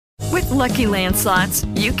Lucky Land Slots,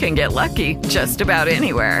 you can get lucky just about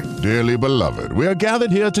anywhere. Dearly beloved, we are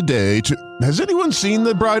gathered here today to... Has anyone seen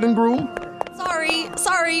the bride and groom?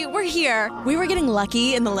 Sorry, we're here. We were getting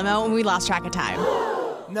lucky in the limo and we lost track of time.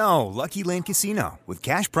 No, Lucky Land Casino, with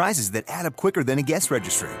cash prizes that add up quicker than a guest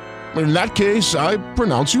registry. In that case, I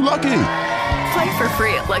pronounce you lucky. Play for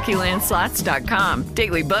free at LuckyLandSlots.com.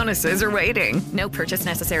 Daily bonuses are waiting. No purchase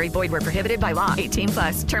necessary. Void where prohibited by law.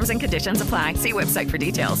 18+. Terms and conditions apply. See website for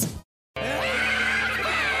details. Hey,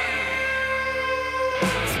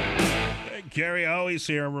 Gary Hoey's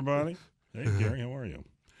here, everybody. Hey, Gary, how are you?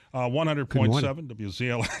 100.7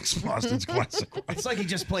 WZLX, Boston's Classic Rock. It's like he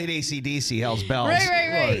just played AC/DC, Hell's Bells.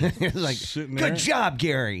 Right. It's like, Sitting there. good job,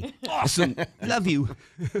 Gary. Awesome. Love you.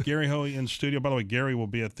 Gary Hoey in studio. By the way, Gary will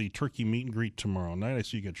be at the turkey meet and greet tomorrow night. I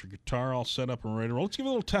see you got your guitar all set up and ready to roll. Let's give it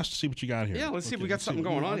a little test to see what you got here. Yeah, let's see if we got something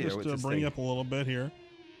going on here Just with this bring thing. you up a little bit here.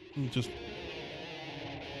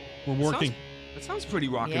 We're working. That sounds pretty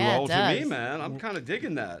rock Yeah, and roll it to me, does. man. I'm kind of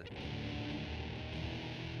digging that.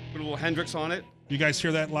 Put a little Hendrix on it. You guys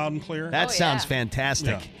hear that loud and clear? That sounds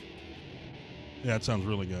fantastic. Yeah, it sounds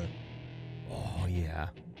really good. Oh, yeah.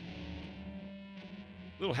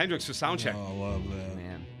 Little Hendrix for sound check. Oh, I love that.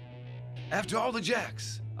 Man. After all the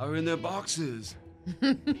jacks are in their boxes,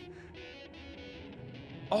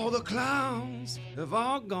 all the clowns have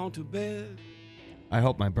all gone to bed. I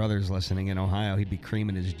hope my brother's listening in Ohio. He'd be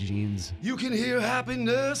creaming his jeans. You can hear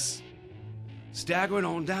happiness staggering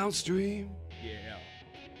on downstream. Yeah.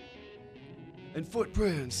 And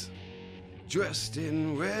footprints dressed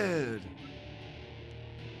in red.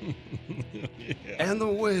 And the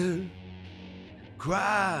wind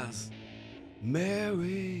cries,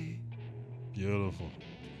 Mary. Beautiful.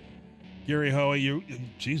 Gary Hoey,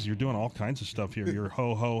 you're doing all kinds of stuff here. Your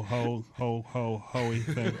ho hoey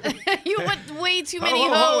thing. You put way too many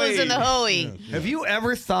Ho-ho-hoey. hoes in the hoey. Yeah. Have you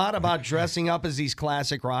ever thought about dressing up as these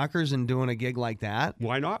classic rockers and doing a gig like that?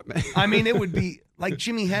 Why not, man? I mean, it would be like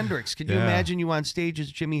Jimi Hendrix. Could you Yeah. imagine you on stage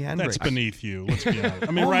as Jimi Hendrix? That's beneath you. Let's be honest.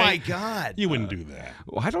 I mean, Oh, right? my God. You wouldn't do that.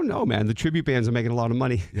 Well, I don't know, man. The tribute bands are making a lot of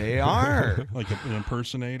money. They are. Like an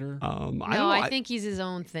impersonator. I don't know. I think he's his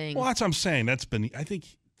own thing. Well, that's what I'm saying. That's beneath. I think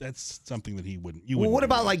that's something that he wouldn't. You Well, wouldn't what do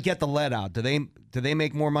about that. like Get the Lead Out? Do they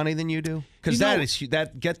make more money than you do? Because You know-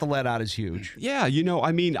 that Get the Lead Out is huge. Yeah,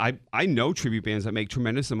 I mean, I know tribute bands that make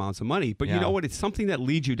tremendous amounts of money, but you Yeah. know what? It's something that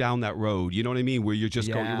leads you down that road. You know what I mean? Where you're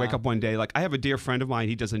just going, you wake Yeah. up one day. Like, I have a dear friend of mine.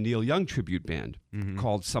 He does a Neil Young tribute band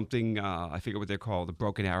called something, I forget what they're called, the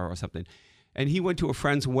Broken Arrow or something. And he went to a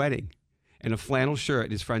friend's wedding in a flannel shirt.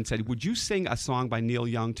 And his friend said, "Would you sing a song by Neil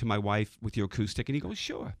Young to my wife with your acoustic?" And he goes,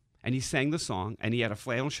 "Sure." And he sang the song, and he had a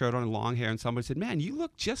flannel shirt on and long hair, and somebody said, "Man, you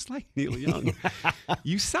look just like Neil Young.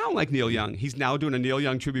 You sound like Neil Young." He's now doing a Neil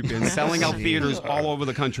Young tribute band, selling out theaters all over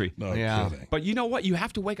the country. No Yeah. kidding. But you know what? You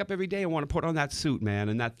have to wake up every day and want to put on that suit, man,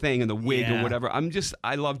 and that thing and the wig Yeah. or whatever.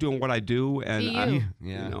 I love doing what I do. And Be I, you.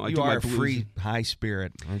 Yeah, I you do my are a blues. free high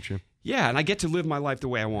spirit, aren't you? Yeah, and I get to live my life the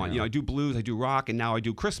way I want. I do blues, I do rock, and now I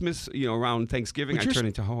do Christmas. Around Thanksgiving, But I you're turn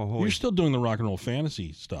into ho ho ho. You're still doing the rock and roll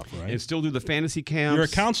fantasy stuff, right? And still do the fantasy camps. You're a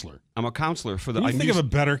counselor. I'm a counselor for the. Can you think of a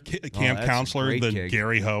better camp that's a counselor great than gig.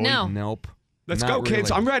 Gary Hoey? No. Nope. Let's Not go,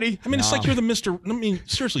 kids! really. I'm ready. I mean, it's like No. you're the Mr. I mean,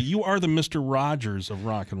 seriously, you are the Mr. Rogers of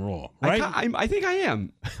rock and roll, right? I think I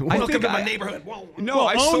am. Welcome to my neighborhood. Whoa. No, Well,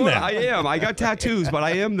 I own sort that. I am. I got tattoos, but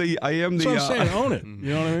I am the. That's what I'm saying. Own it.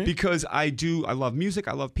 You know what I mean? Because I love music,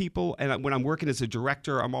 I love people, and when I'm working as a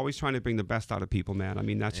director, I'm always trying to bring the best out of people, man. I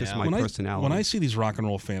mean, that's just my personality. When I see these rock and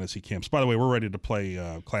roll fantasy camps, by the way, we're ready to play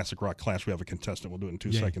Classic Rock Clash. We have a contestant. We'll do it in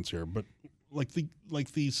 2 seconds here. But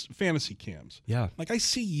like these fantasy camps, Yeah. like I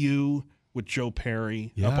see you with Joe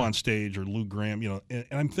Perry up on stage or Lou Graham, and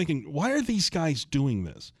I'm thinking, why are these guys doing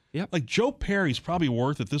this? Yep. Like Joe Perry's probably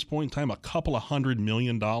worth at this point in time a couple of $100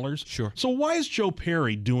 million. Sure. So why is Joe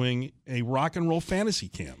Perry doing a rock and roll fantasy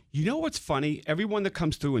camp? You know what's funny? Everyone that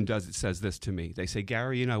comes through and does it says this to me. They say,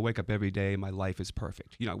 "Gary, I wake up every day, my life is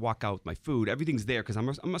perfect. I walk out with my food, everything's there because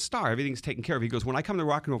I'm a star. Everything's taken care of." He goes, "When I come to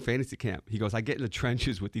rock and roll fantasy camp," he goes, "I get in the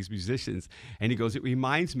trenches with these musicians," and he goes, "It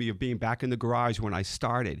reminds me of being back in the garage when I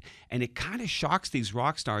started, and it kind of shocks these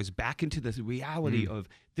rock stars back into this reality of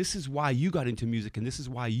this is why you got into music and this is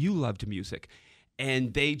why you loved music,"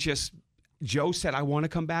 and Joe said, "I want to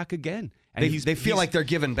come back again." And They feel like they're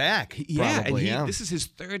giving back. Yeah, probably, and this is his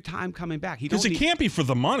third time coming back. Because it can't be for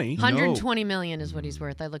the money. 120 million is what he's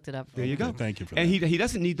worth. I looked it up. There you go. Thank you for and that. he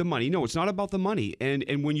doesn't need the money. No, it's not about the money. And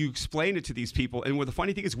when you explain it to these people, and what the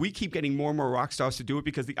funny thing is, we keep getting more and more rock stars to do it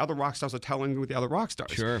because the other rock stars are telling with the other rock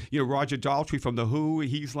stars. Sure. Roger Daltrey from The Who,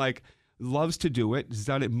 he's like loves to do it. He's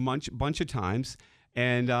done it bunch of times.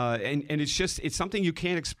 And it's something you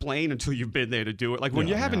can't explain until you've been there to do it. Like when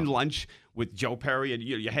you're having lunch with Joe Perry and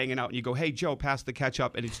you're hanging out and you go, "Hey Joe, pass the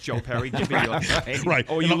ketchup," and it's Joe Perry giving you, hey. Right.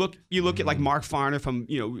 Or you look at like Mark Farner from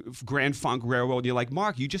Grand Funk Railroad, and you're like,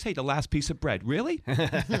 "Mark, you just ate the last piece of bread, really?"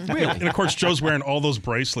 Really? And of course, Joe's wearing all those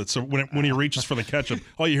bracelets. So when he reaches for the ketchup,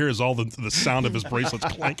 all you hear is all the sound of his bracelets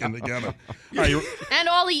clanking together. And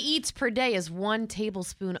all he eats per day is 1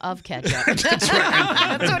 tablespoon of ketchup. That's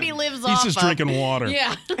right. That's what he lives off of. He's just drinking water.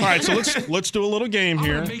 Yeah. All right, so let's do a little game I'm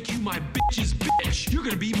here. gonna make you my bitch's bitch. You're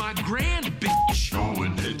gonna be my grand bitch.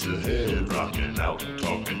 Going head to head, rocking out,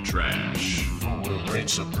 talking trash. We'll reign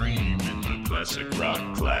supreme in the classic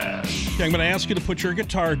rock clash. Okay, I'm going to ask you to put your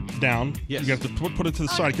guitar down. Yes. You have to put it to the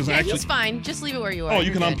side because Yeah, he's fine. Just leave it where you are. Oh,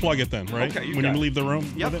 you You're can good. unplug it then, right? Okay, you when got you it. leave the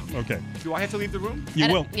room Yep. with it? Okay. Do I have to leave the room? You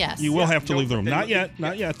will. yes. You will have to leave the room. Then Not you- yet.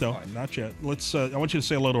 Not yet, though. Not yet. Let's. I want you to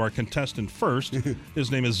say hello to our contestant first.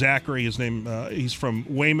 His name is Zachary. He's from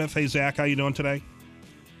Weymouth. Hey, Zach, how you doing today?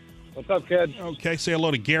 What's up, kid? Okay. Say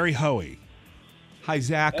hello to Gary Hoey. Hi,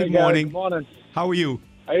 Zach. Hey, Good guys, morning. Good morning. How are you?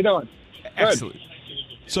 How you doing? Excellent.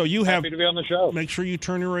 So you have. Happy to be on the show. Make sure you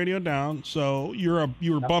turn your radio down. So you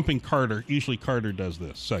were bumping Carter. Usually Carter does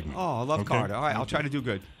this segment. Oh, I love Okay? Carter. All right, I'll try to do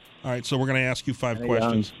good. All right, so we're going to ask you 5 Hey,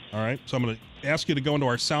 questions. All right, so I'm going to ask you to go into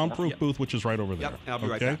our soundproof booth, which is right over there. Yep, I'll be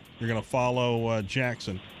okay? right back. You're going to follow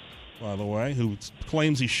Jackson, by the way, who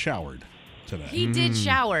claims he showered today. He did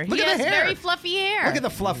shower. Look he at has the hair. very fluffy hair. Look at the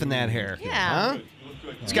fluff in that hair. Yeah. Huh?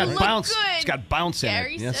 It's got You look bounce. good. It's got bounce in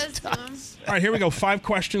Gary it. Yes, says it to him. does. All right, here we go. 5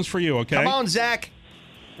 questions for you, okay? Come on, Zach.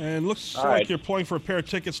 And looks All like right. you're playing for a pair of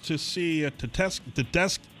tickets to see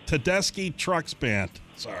Tedeschi Trucks Band.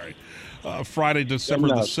 Sorry. Friday, December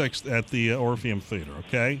the enough. 6th at the Orpheum Theater,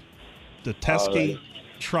 okay? Tedeschi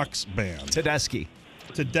Trucks Band. Tedeschi.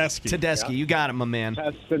 Tedeschi. You got it, my man.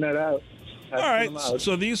 Testing it out. All right,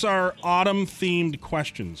 so these are autumn-themed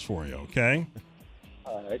questions for you, okay?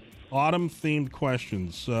 All right. Autumn-themed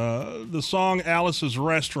questions. The song Alice's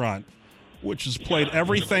Restaurant, which is played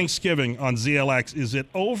every Thanksgiving on ZLX, is it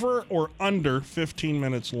over or under 15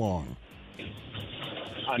 minutes long?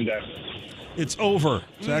 Under. It's over.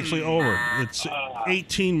 It's actually over. It's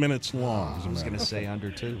 18 minutes long. As a I was matter going to of say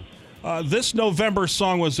under 2. fact. This November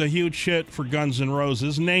song was a huge hit for Guns N'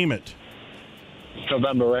 Roses. Name it.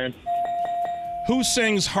 November Rain. Who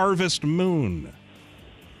sings Harvest Moon?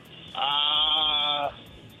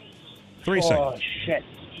 3 seconds. Oh, shit.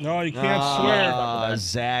 No, you can't swear.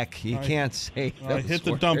 Zach, you can't say I those hit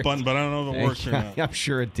the dump words. button, but I don't know if it works or not. I'm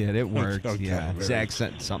sure it did. It worked. Okay, yeah. very Zach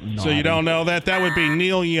sent something. So you don't know that? That would be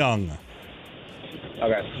Neil Young.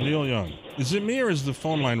 Okay. Neil Young. Is it me or is the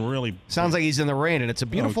phone line really? Sounds like he's in the rain, and it's a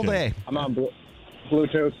beautiful Okay. day. I'm on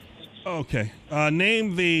Bluetooth. Okay.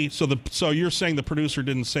 Name the. So you're saying the producer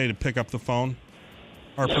didn't say to pick up the phone?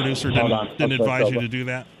 Our producer Hold on. didn't I'll advise switch you over. to do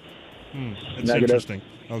that? That's Negative. interesting.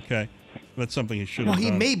 Okay. That's something he should have Well, he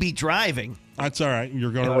done. may be driving. That's all right.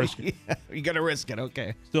 You're going to risk it. You're going to risk it.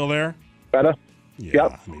 Okay. Still there? Better? Yeah.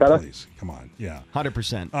 Yep, I mean, better. please. Come on. Yeah.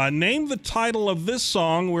 100%. Name the title of this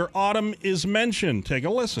song where autumn is mentioned. Take a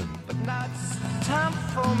listen. But now it's time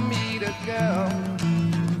for me to go.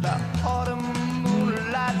 The autumn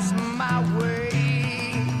moonlight's my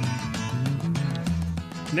way.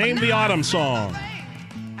 Name the autumn song.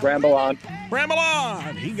 Ramble on. Ramble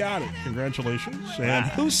on. He got it. Congratulations. And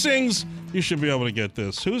who sings? You should be able to get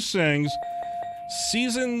this. Who sings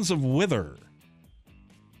Seasons of Wither?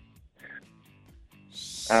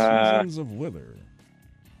 Seasons of Wither.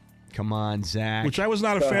 Come on, Zach. Which I was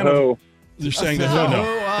not a The fan Who. of. You're saying the The Who? No,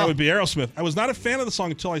 Who, that would be Aerosmith. I was not a fan of the song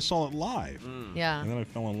until I saw it live, Yeah. and then I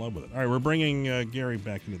fell in love with it. All right, we're bringing Gary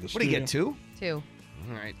back into the What do studio. you get, 2? 2.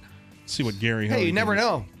 All right. See what Gary. Hey, Hoey you never can-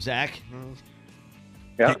 know, Zach.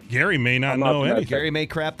 Yeah. Gary may not I'm know optimistic. anything. Gary may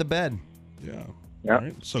crap the bed. Yeah. Yeah. All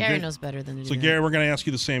right. So Gary Gary, knows better than to do so that. Gary, we're going to ask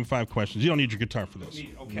you the same 5 questions. You don't need your guitar for this.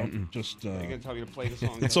 Okay. Nope. Just. You're gonna tell me to play the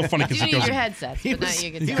song. It's so funny You because do it need goes. your headsets, but not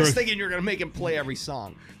your He guitar. was thinking you were going to make him play every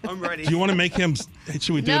song. I'm ready. Do you want to make him? Should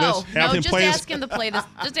we do No, this? no, him just play ask him to play this.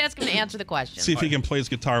 Just ask him to answer the question. See if he can play his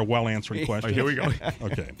guitar while answering questions. Here we go.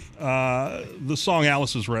 Okay. The song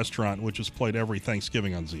Alice's Restaurant, which is played every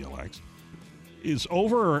Thanksgiving on ZLX, is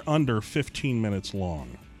over or under 15 minutes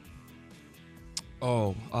long?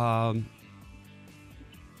 Oh,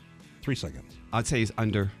 3 seconds. I'd say he's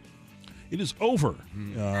under. It is over.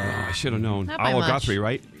 I should have known. Not by Owl much. Guthrie,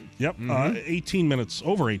 right? Yep. 18 minutes,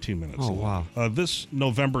 over 18 minutes. Oh, long. wow. This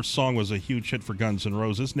November song was a huge hit for Guns N'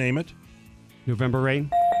 Roses. Name it. November Rain.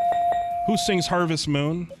 Who sings Harvest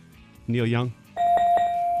Moon? Neil Young.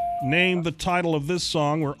 Name the title of this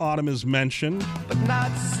song where autumn is mentioned. But now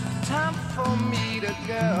it's time for me to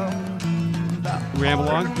go. The Ramble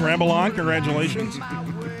on. Ramble on. Congratulations.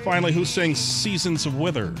 Finally, who sings Seasons of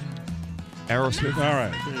Wither? Aerosmith. All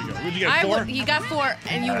right, there you go. Who'd you get, 4? You got 4,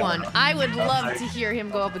 and you won. I would love to hear him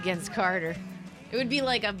go up against Carter. It would be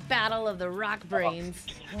like a battle of the rock brains.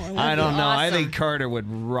 I don't know. I Awesome. think Carter would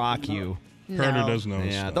rock you. Carter No. does know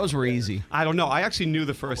his Yeah, stuff. those were easy. I don't know. I actually knew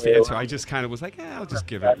the first answer. I just kind of was like, I'll just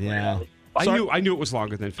give it. Yeah. I knew it was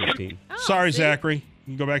longer than 15. Sorry, see? Zachary. You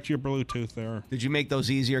can go back to your Bluetooth there. Did you make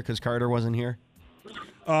those easier because Carter wasn't here?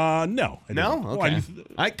 No. I No? didn't. Why Okay. do you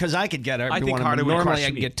Because I could get every think one of Carter them. would Normally crush I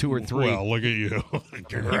can me. get 2 or 3. Well, look at you.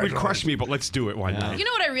 He would crush me, but let's do it. Why not? You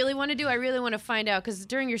know what I really want to do? I really want to find out, because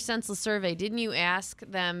during your senseless survey, didn't you ask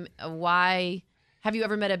them why? Have you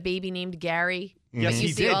ever met a baby named Gary? Yes, You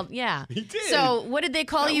he see did. Yeah. He did. So what did they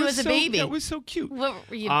call That you was as a so- baby? That was so cute. What,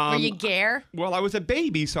 were you Gare? Well, I was a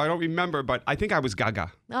baby, so I don't remember, but I think I was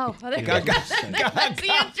Gaga. Oh, that's the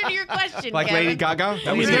answer to your question, Like Kevin. Lady Gaga? That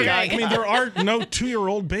I was mean, it. right. there are no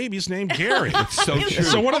 2-year-old babies named Gary. It's so true.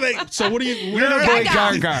 So what are they? So what do you? Little boy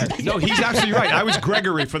Gaga. Gaga. No, he's absolutely right. I was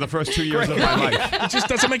Gregory for the first 2 years of my life. It just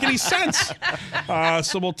doesn't make any sense.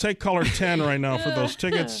 So we'll take caller 10 right now for those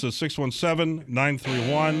tickets.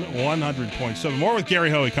 617-931-100.7. More with Gary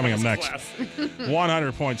Hoey coming up next.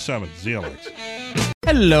 100.7 ZLX.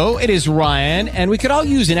 Hello, it is Ryan, and we could all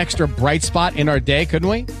use an extra bright spot in our day, couldn't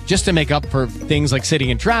we? Just to make up for things like sitting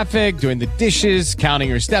in traffic, doing the dishes, counting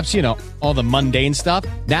your steps, all the mundane stuff.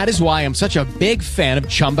 That is why I'm such a big fan of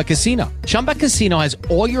Chumba Casino. Chumba Casino has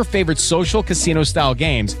all your favorite social casino-style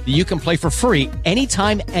games that you can play for free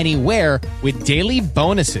anytime, anywhere with daily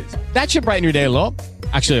bonuses. That should brighten your day a little.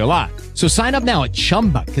 Actually, a lot. So sign up now at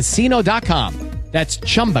ChumbaCasino.com. That's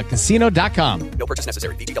ChumbaCasino.com. No purchase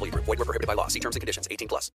necessary. VGW Group. Void where prohibited by law. See terms and conditions. 18+.